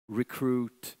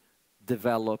recruit,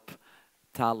 develop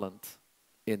talent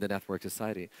in the network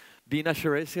society. Bina,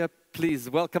 Chaurasia, please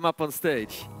welcome up on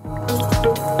stage. So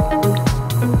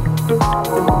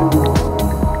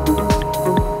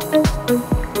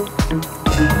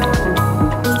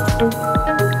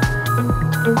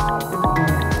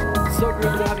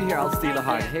great to have you here. I'll steal a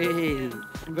high. Hey,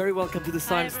 very welcome to the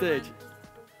SIME stage.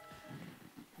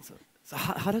 So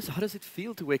how does it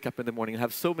feel to wake up in the morning and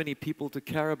have so many people to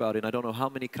care about in I don't know how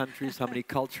many countries, how many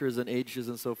cultures and ages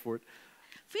and so forth?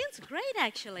 Feels great,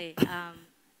 actually.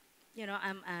 You know,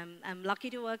 I'm lucky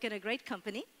to work at a great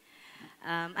company.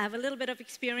 I have a little bit of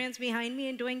experience behind me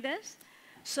in doing this.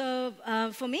 So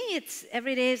for me, it's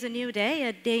every day is a new day,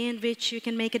 a day in which you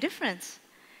can make a difference.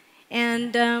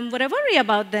 And what I worry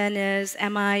about then is,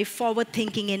 am I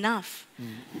forward-thinking enough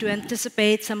to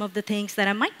anticipate some of the things that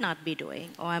I might not be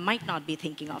doing or I might not be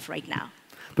thinking of right now?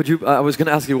 But I was going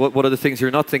to ask you what are the things you're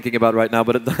not thinking about right now,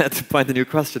 but I had to find a new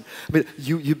question. I mean,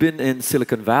 you've been in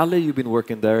Silicon Valley, you've been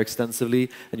working there extensively,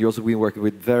 and you've also been working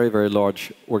with very, very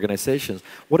large organizations.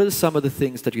 What are some of the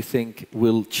things that you think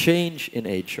will change in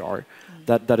HR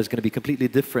that is going to be completely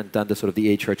different than the sort of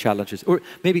the HR challenges? Or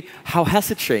maybe how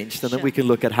has it changed? And then we can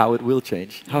look at how it will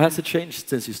change. How has it changed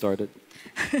since you started?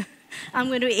 I'm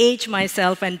going to age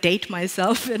myself and date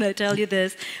myself when I tell you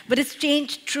this, but it's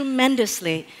changed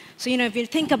tremendously. So, you know, if you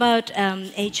think about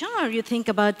HR, you think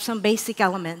about some basic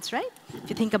elements, right? If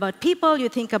you think about people, you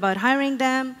think about hiring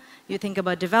them, you think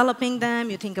about developing them,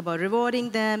 you think about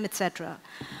rewarding them, etc.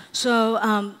 So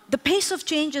the pace of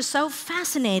change is so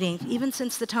fascinating, even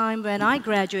since the time when I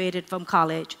graduated from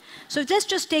college. So let's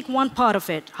just take one part of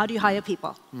it. How do you hire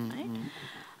people,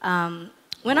 right?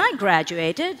 When I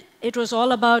graduated, it was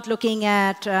all about looking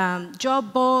at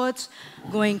job boards,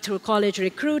 going through college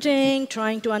recruiting,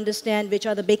 trying to understand which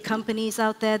are the big companies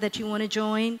out there that you want to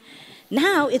join.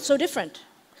 Now it's so different.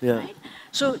 Yeah. Right?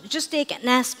 So just take an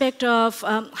aspect of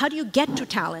how do you get to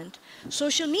talent?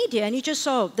 Social media, and you just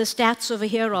saw the stats over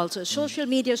here also. Social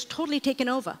media is totally taken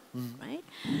over,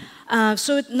 right?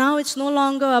 So now it's no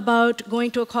longer about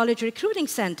going to a college recruiting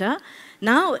center.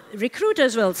 Now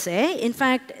recruiters will say, in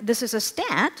fact, this is a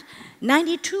stat,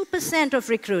 92% of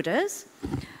recruiters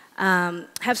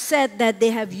have said that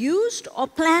they have used or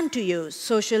plan to use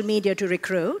social media to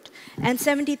recruit, and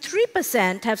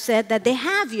 73% have said that they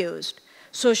have used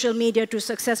social media to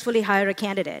successfully hire a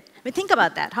candidate. I mean, think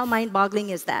about that. How mind-boggling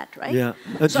is that, right? Yeah.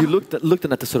 And so you looked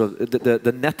at the sort of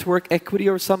the network equity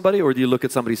of somebody, or do you look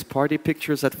at somebody's party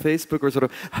pictures at Facebook, or sort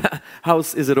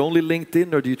of is it only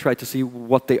LinkedIn, or do you try to see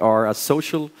what they are as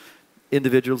social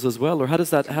individuals as well, or how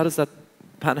does that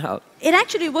pan out? It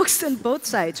actually works on both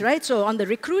sides, right? So on the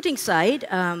recruiting side,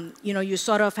 you know, you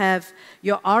sort of have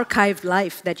your archived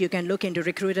life that you can look into.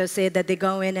 Recruiters say that they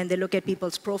go in and they look at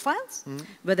people's profiles,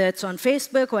 whether it's on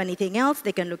Facebook or anything else.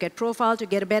 They can look at profile to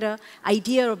get a better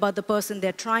idea about the person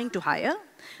they're trying to hire.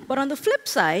 But on the flip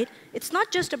side, it's not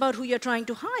just about who you're trying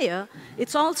to hire.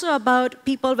 It's also about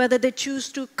people, whether they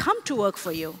choose to come to work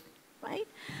for you, right?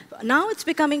 Now it's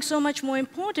becoming so much more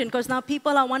important because now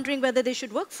people are wondering whether they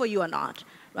should work for you or not,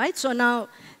 right? So now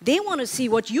they want to see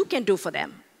what you can do for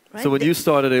them, right? So when you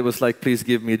started, it was like, please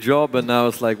give me a job, and now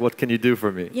it's like, what can you do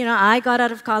for me? You know, I got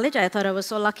out of college. I thought I was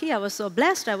so lucky. I was so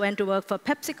blessed. I went to work for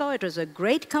PepsiCo. It was a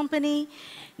great company.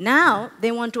 Now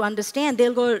they want to understand.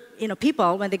 They'll go, you know,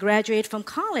 people, when they graduate from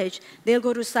college, they'll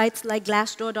go to sites like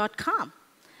Glassdoor.com.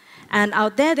 And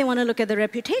out there, they want to look at the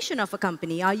reputation of a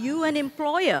company. Are you an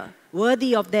employer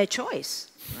worthy of their choice,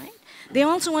 right? They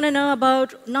also want to know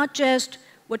about not just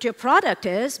what your product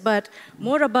is, but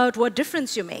more about what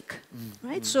difference you make,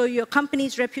 right? So your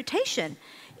company's reputation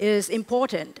is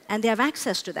important, and they have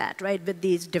access to that, right? With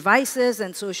these devices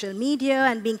and social media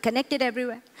and being connected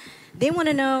everywhere. They want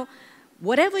to know,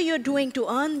 whatever you're doing to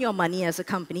earn your money as a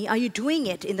company, are you doing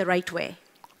it in the right way?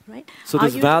 Right? So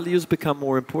does values become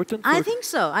more important? I think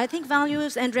so. I think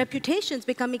values and reputations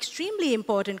become extremely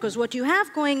important because what you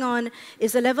have going on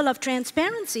is a level of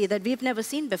transparency that we've never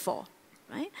seen before.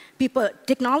 Right?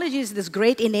 Technology is this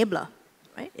great enabler.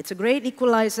 Right? It's a great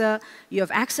equalizer. You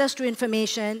have access to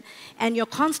information, and you're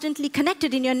constantly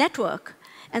connected in your network.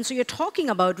 And so you're talking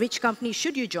about which company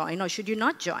should you join or should you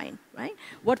not join, right?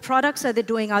 What products are they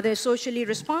doing? Are they socially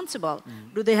responsible?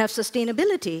 Do they have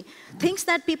sustainability? Things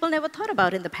that people never thought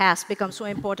about in the past become so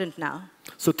important now.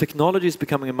 So technology is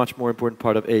becoming a much more important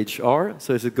part of HR.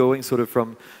 So is it going sort of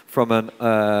from an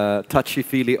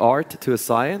touchy-feely art to a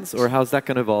science, or how's that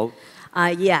going to evolve?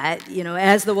 Yeah, you know,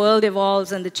 as the world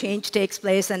evolves and the change takes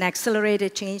place, and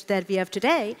accelerated change that we have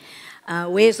today,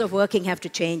 ways of working have to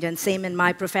change, and same in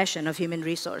my profession of human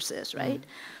resources, right?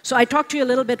 So I talked to you a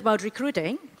little bit about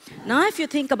recruiting. Now if you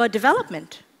think about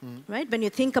development, right? When you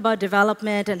think about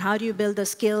development and how do you build the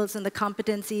skills and the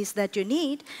competencies that you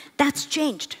need, that's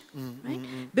changed, right?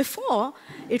 Before,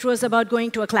 it was about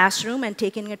going to a classroom and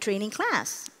taking a training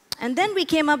class. And then we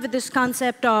came up with this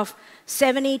concept of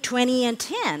 70, 20, and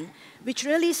 10, which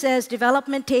really says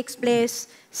development takes place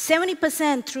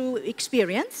 70% through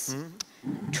experience,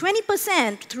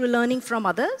 20% through learning from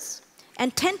others,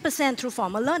 and 10% through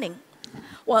formal learning.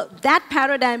 Well, that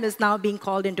paradigm is now being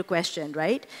called into question,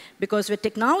 right? Because with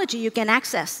technology, you can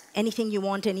access anything you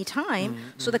want anytime,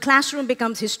 so the classroom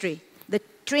becomes history. The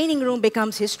training room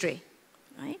becomes history,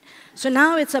 right? So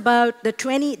now it's about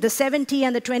the 70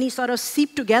 and the 20 sort of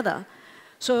seep together.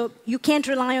 So you can't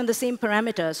rely on the same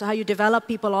parameters. So how you develop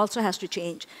people also has to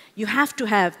change. You have to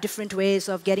have different ways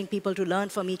of getting people to learn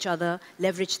from each other,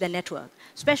 leverage their network,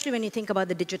 especially when you think about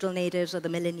the digital natives or the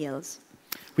millennials.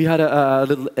 We had a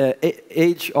little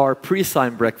HR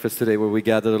pre-SIME breakfast today where we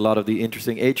gathered a lot of the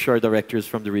interesting HR directors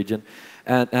from the region.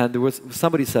 And there was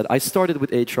somebody said, I started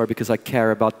with HR because I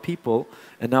care about people,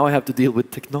 and now I have to deal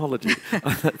with technology.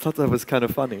 I thought that was kind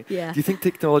of funny. Yeah. Do you think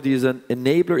technology is an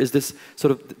enabler? Is this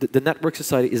sort of the network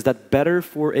society, is that better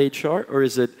for HR, or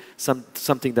is it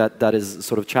something that is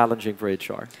sort of challenging for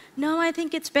HR? No, I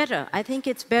think it's better. I think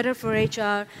it's better for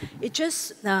HR. It's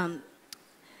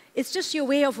just your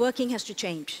way of working has to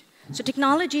change. So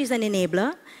technology is an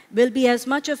enabler, will be as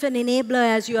much of an enabler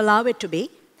as you allow it to be.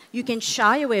 You can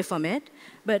shy away from it,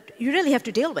 but you really have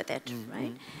to deal with it,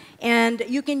 right? And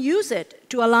you can use it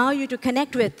to allow you to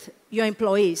connect with your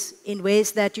employees in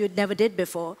ways that you never did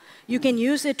before. You can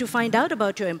use it to find out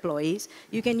about your employees.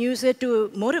 You can use it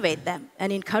to motivate them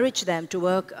and encourage them to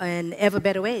work in ever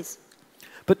better ways.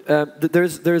 But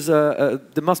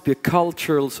there must be a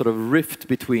cultural sort of rift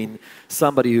between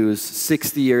somebody who's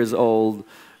 60 years old,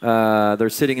 they're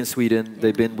sitting in Sweden,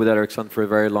 they've been with Ericsson for a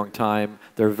very long time,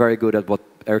 they're very good at what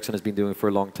Ericsson has been doing for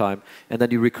a long time, and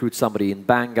then you recruit somebody in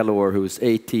Bangalore who's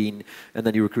 18, and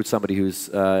then you recruit somebody who's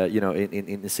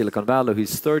in Silicon Valley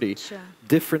who's 30. Sure.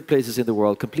 Different places in the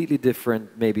world, completely different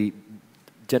maybe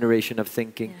generation of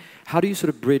thinking. Yeah. How do you sort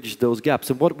of bridge those gaps?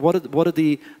 And what are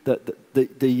the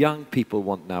young people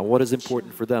want now? What is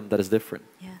important for them that is different?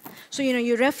 Yeah. So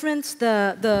you reference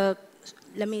the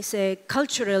let me say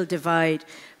cultural divide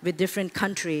with different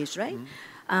countries, right?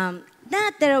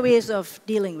 That there are ways of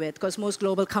dealing with, because most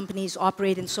global companies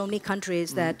operate in so many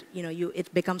countries that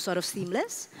it becomes sort of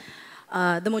seamless.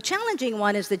 The more challenging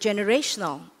one is the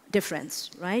generational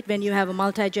difference, right? When you have a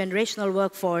multi-generational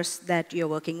workforce that you're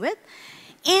working with,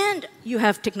 and you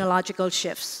have technological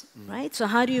shifts, right? So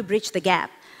how do you bridge the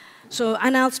gap? So,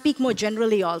 and I'll speak more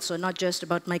generally also, not just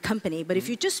about my company, but if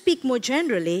you just speak more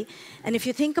generally, and if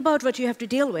you think about what you have to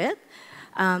deal with,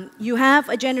 you have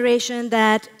a generation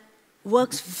that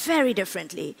works very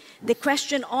differently. They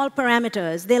question all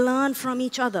parameters. They learn from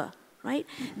each other, right?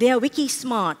 They are wiki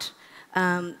smart.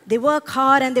 They work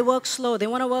hard and they work slow. They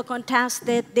want to work on tasks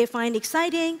that they find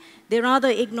exciting. They rather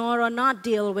ignore or not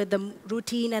deal with the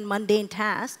routine and mundane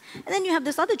tasks. And then you have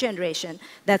this other generation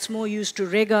that's more used to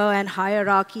rigor and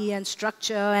hierarchy and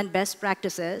structure and best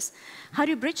practices. How do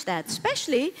you bridge that?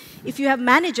 Especially if you have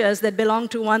managers that belong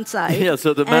to one side. Yeah,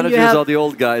 so the managers are the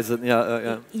old guys. And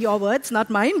Your words, not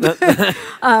mine.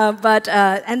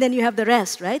 And then you have the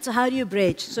rest, right? So how do you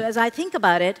bridge? So as I think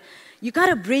about it, you got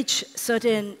to bridge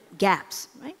certain gaps,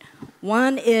 right?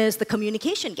 One is the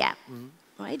communication gap,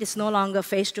 right? It's no longer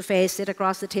face-to-face, sit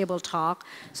across the table, talk.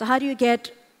 So how do you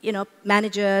get,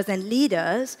 managers and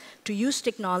leaders to use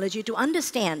technology to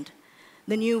understand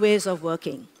the new ways of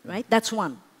working, right? That's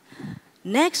one.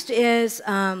 Next is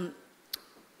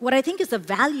what I think is the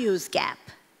values gap.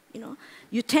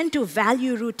 You tend to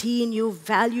value routine, you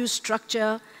value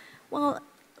structure. Well,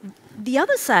 the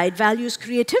other side values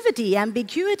creativity,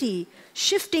 ambiguity,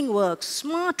 shifting work,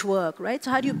 smart work, right?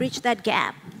 So how do you bridge that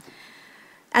gap?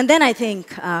 And then I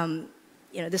think,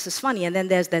 this is funny, and then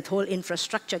there's that whole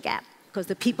infrastructure gap. Because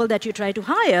the people that you try to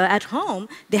hire at home,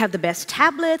 they have the best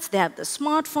tablets, they have the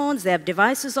smartphones, they have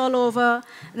devices all over.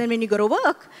 And then when you go to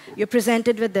work, you're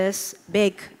presented with this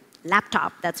big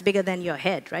laptop that's bigger than your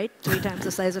head, right? 3 times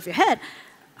the size of your head.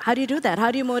 How do you do that?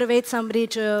 How do you motivate somebody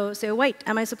to say, wait,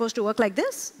 am I supposed to work like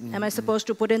this? Am I supposed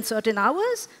to put in certain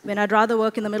hours when I'd rather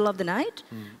work in the middle of the night?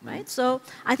 Right? So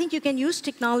I think you can use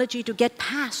technology to get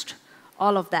past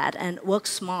all of that and work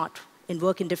smart and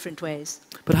work in different ways.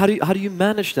 But how do you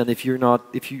manage then if you're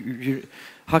not,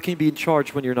 how can you be in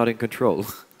charge when you're not in control?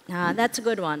 That's a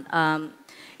good one.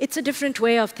 It's a different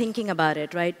way of thinking about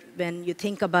it, right? When you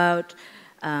think about,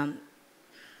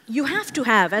 you have to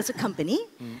have, as a company,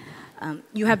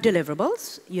 you have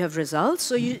deliverables, you have results,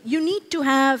 so you need to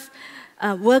have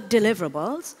work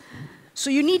deliverables, so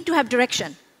you need to have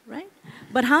direction.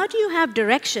 But how do you have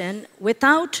direction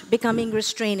without becoming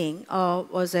restraining? Or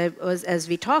as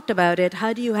we talked about it,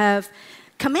 how do you have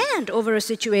command over a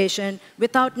situation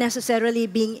without necessarily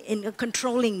being in a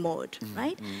controlling mode,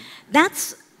 right?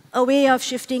 That's a way of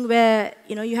shifting where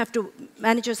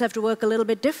managers have to work a little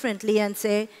bit differently and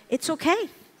say, it's okay.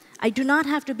 I do not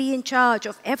have to be in charge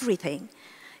of everything.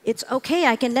 It's okay,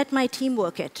 I can let my team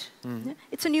work it.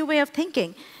 It's a new way of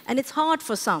thinking, and it's hard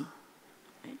for some,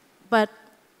 right? But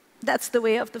that's the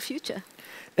way of the future.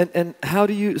 And how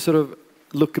do you sort of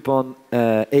look upon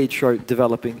HR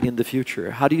developing in the future?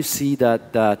 How do you see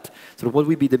that sort of what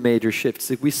would be the major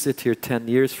shifts? If we sit here 10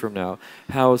 years from now,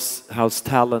 how's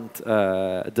talent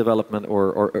development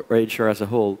or HR as a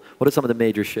whole, what are some of the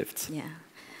major shifts?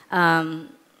 Yeah.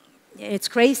 It's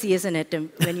crazy, isn't it,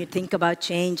 when you think about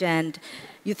change and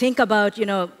you think about,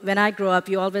 when I grew up,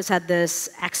 you always had this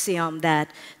axiom that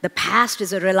the past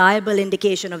is a reliable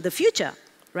indication of the future,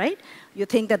 right? You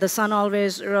think that the sun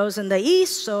always rose in the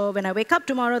east, so when I wake up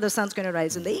tomorrow, the sun's going to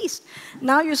rise in the east.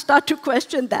 Now you start to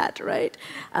question that, right?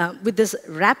 With this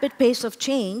rapid pace of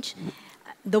change,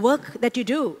 the work that you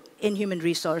do in human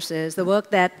resources, the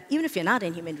work that, even if you're not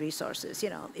in human resources,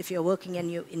 if you're working and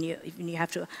you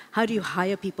have to, how do you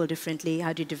hire people differently?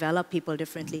 How do you develop people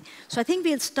differently? So I think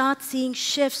we'll start seeing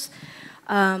shifts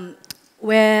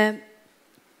where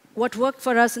what worked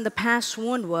for us in the past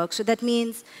won't work. So that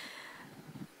means,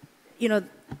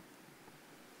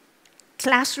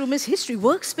 classroom is history,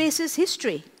 workspace is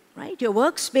history, right? Your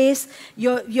workspace,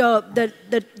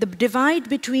 the divide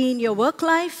between your work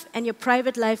life and your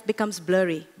private life becomes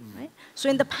blurry, right? So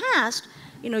in the past,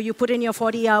 you put in your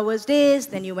 40 hours days,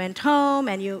 then you went home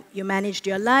and you managed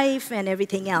your life and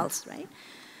everything else, right?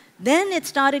 Then it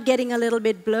started getting a little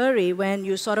bit blurry when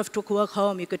you sort of took work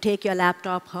home. You could take your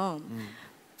laptop home.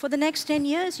 For the next 10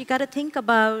 years, you got to think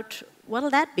about, what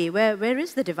will that be? Where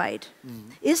is the divide?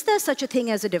 Is there such a thing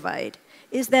as a divide?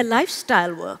 Is there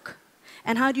lifestyle work?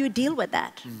 And how do you deal with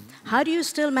that? How do you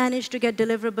still manage to get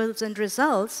deliverables and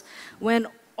results when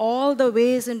all the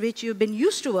ways in which you've been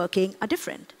used to working are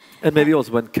different? And maybe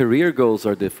also when career goals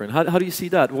are different. How do you see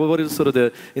that? What is sort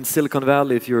of in Silicon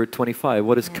Valley, if you're 25,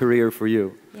 what is career for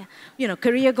you? Yeah.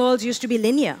 Career goals used to be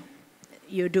linear.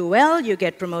 You do well, you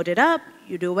get promoted up,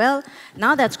 you do well.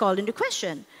 Now that's called into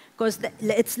question. Because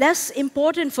it's less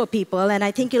important for people, and I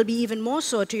think it'll be even more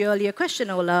so to your earlier question,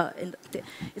 Ola.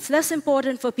 It's less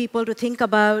important for people to think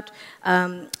about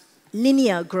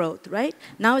linear growth, right?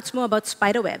 Now it's more about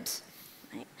spider webs.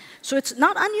 Right? So it's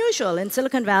not unusual in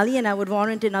Silicon Valley, and I would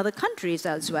warrant in other countries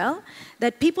as well,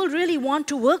 that people really want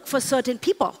to work for certain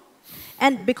people.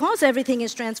 And because everything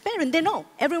is transparent, they know.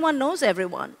 Everyone knows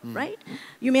everyone, right?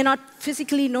 You may not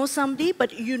physically know somebody,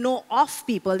 but you know of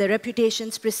people. Their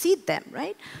reputations precede them,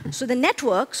 right? So the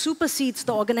network supersedes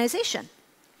the organization,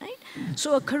 right?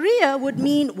 So a career would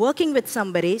mean working with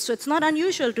somebody. So it's not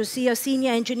unusual to see a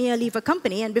senior engineer leave a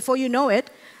company, and before you know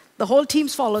it, the whole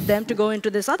team's followed them to go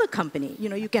into this other company.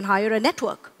 You can hire a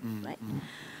network, right?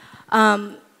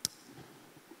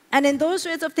 And in those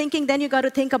ways of thinking, then you got to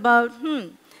think about,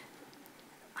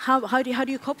 how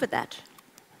do you cope with that?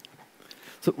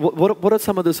 So what are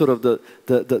some of the sort of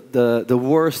the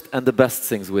worst and the best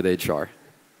things with HR?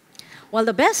 Well,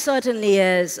 the best certainly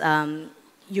is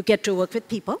you get to work with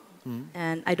people.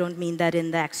 And I don't mean that in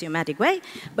the axiomatic way,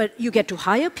 but you get to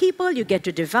hire people, you get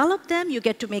to develop them, you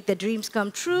get to make their dreams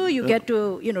come true, you get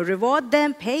to reward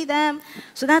them, pay them.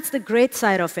 So that's the great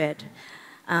side of it.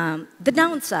 The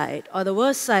downside, or the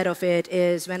worst side of it,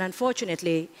 is when,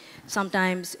 unfortunately,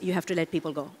 sometimes you have to let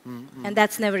people go. And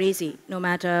that's never easy, no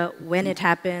matter when it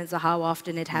happens or how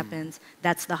often it happens.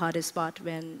 That's the hardest part,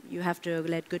 when you have to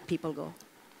let good people go.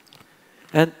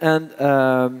 And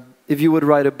if you would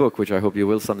write a book, which I hope you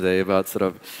will someday, about sort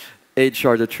of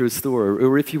HR, the true story,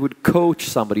 or if you would coach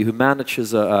somebody who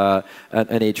manages an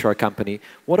HR company,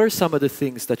 what are some of the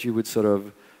things that you would sort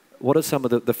of, what are some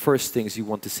of the first things you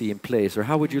want to see in place, or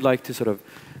how would you like to sort of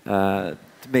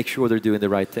to make sure they're doing the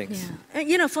right things?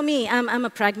 Yeah. For me, I'm a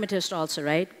pragmatist also,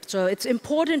 right? So it's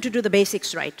important to do the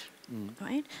basics right,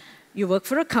 right? You work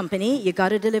for a company, you got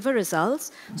to deliver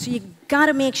results, so you got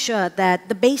to make sure that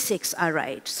the basics are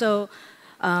right. So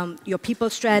your people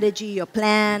strategy, your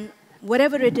plan,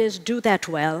 whatever it is, do that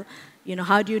well.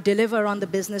 How do you deliver on the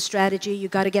business strategy? You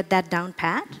got to get that down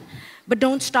pat, but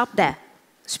don't stop there.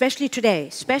 Especially today,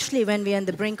 especially when we're on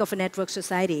the brink of a network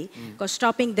society, because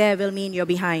stopping there will mean you're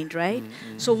behind, right?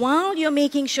 So while you're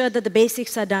making sure that the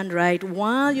basics are done right,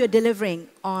 while you're delivering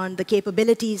on the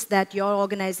capabilities that your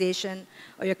organization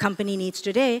or your company needs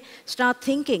today, start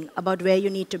thinking about where you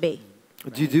need to be.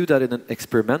 Right? Do you do that in an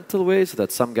experimental way, so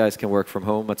that some guys can work from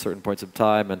home at certain points of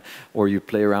time, or you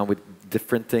play around with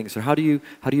different things? Or how do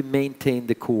you maintain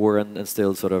the core and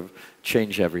still sort of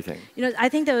change everything? You know, I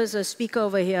think there was a speaker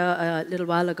over here a little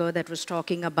while ago that was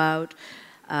talking about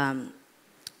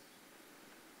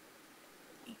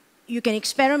you can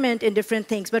experiment in different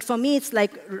things, but for me it's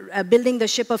like building the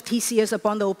ship of Theseus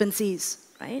upon the open seas,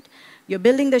 right? You're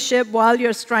building the ship while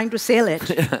you're trying to sail it,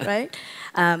 right?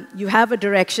 You have a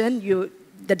direction,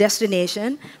 the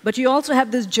destination, but you also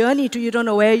have this journey to you don't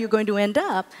know where you're going to end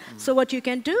up. So what you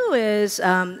can do is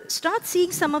start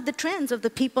seeing some of the trends of the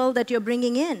people that you're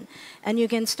bringing in, and you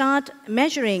can start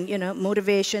measuring, you know,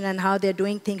 motivation and how they're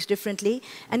doing things differently.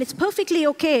 And it's perfectly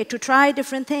okay to try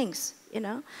different things. You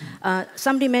know,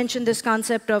 somebody mentioned this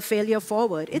concept of failure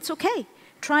forward. It's okay.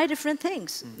 Try different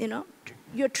things. You know,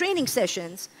 your training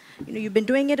sessions. You know, you've been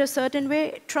doing it a certain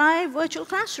way. Try virtual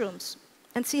classrooms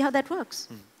and see how that works.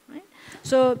 Right?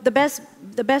 So the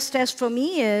best test for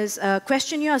me is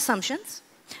question your assumptions.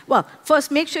 Well,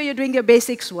 first make sure you're doing your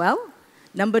basics well.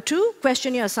 Number two,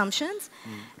 question your assumptions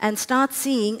and start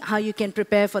seeing how you can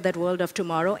prepare for that world of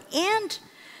tomorrow and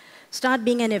start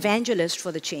being an evangelist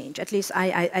for the change. At least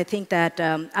I think that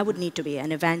I would need to be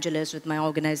an evangelist with my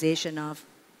organization of,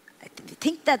 I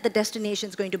think that the destination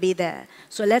is going to be there.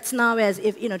 So let's now, as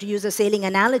if, you know, to use a sailing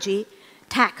analogy,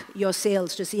 tack your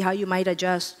sails to see how you might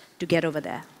adjust to get over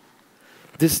there.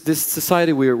 This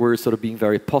society we're sort of being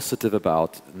very positive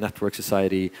about, network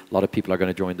society, a lot of people are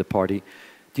going to join the party.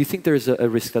 Do you think there is a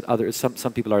risk that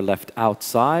some people are left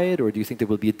outside, or do you think there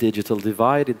will be a digital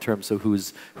divide in terms of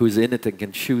who's in it and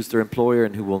can choose their employer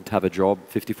and who won't have a job,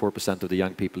 54% of the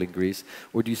young people in Greece?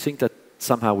 Or do you think that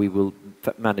somehow we will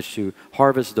manage to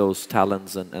harvest those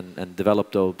talents and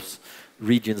develop those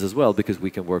regions as well because we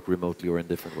can work remotely or in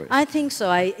different ways? I think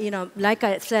so. You know, like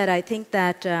I said, I think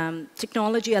that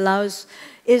technology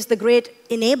is the great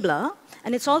enabler,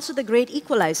 and it's also the great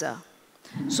equalizer.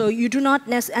 So you do not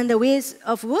and the ways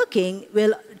of working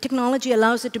technology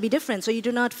allows it to be different. So you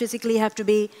do not physically have to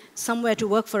be somewhere to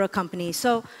work for a company.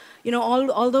 So, you know,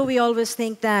 although we always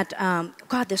think that,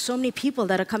 God, there's so many people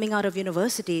that are coming out of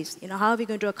universities, you know, how are we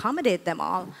going to accommodate them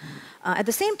all? At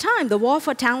the same time, the war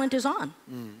for talent is on,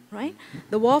 right?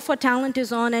 The war for talent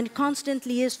is on and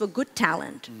constantly is for good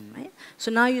talent, right?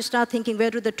 So now you start thinking,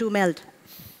 where do the two meld,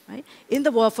 right? In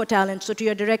the war for talent, so to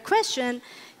your direct question,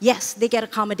 yes, they get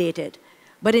accommodated.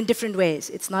 But in different ways.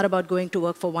 It's not about going to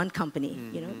work for one company.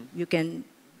 You know,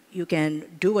 you can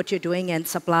do what you're doing and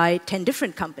supply 10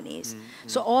 different companies.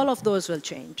 So all of those will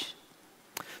change.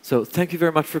 So thank you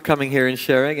very much for coming here and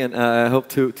sharing, and I hope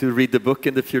to read the book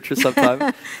in the future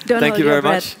sometime. Thank you very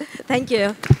much. Thank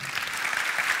you.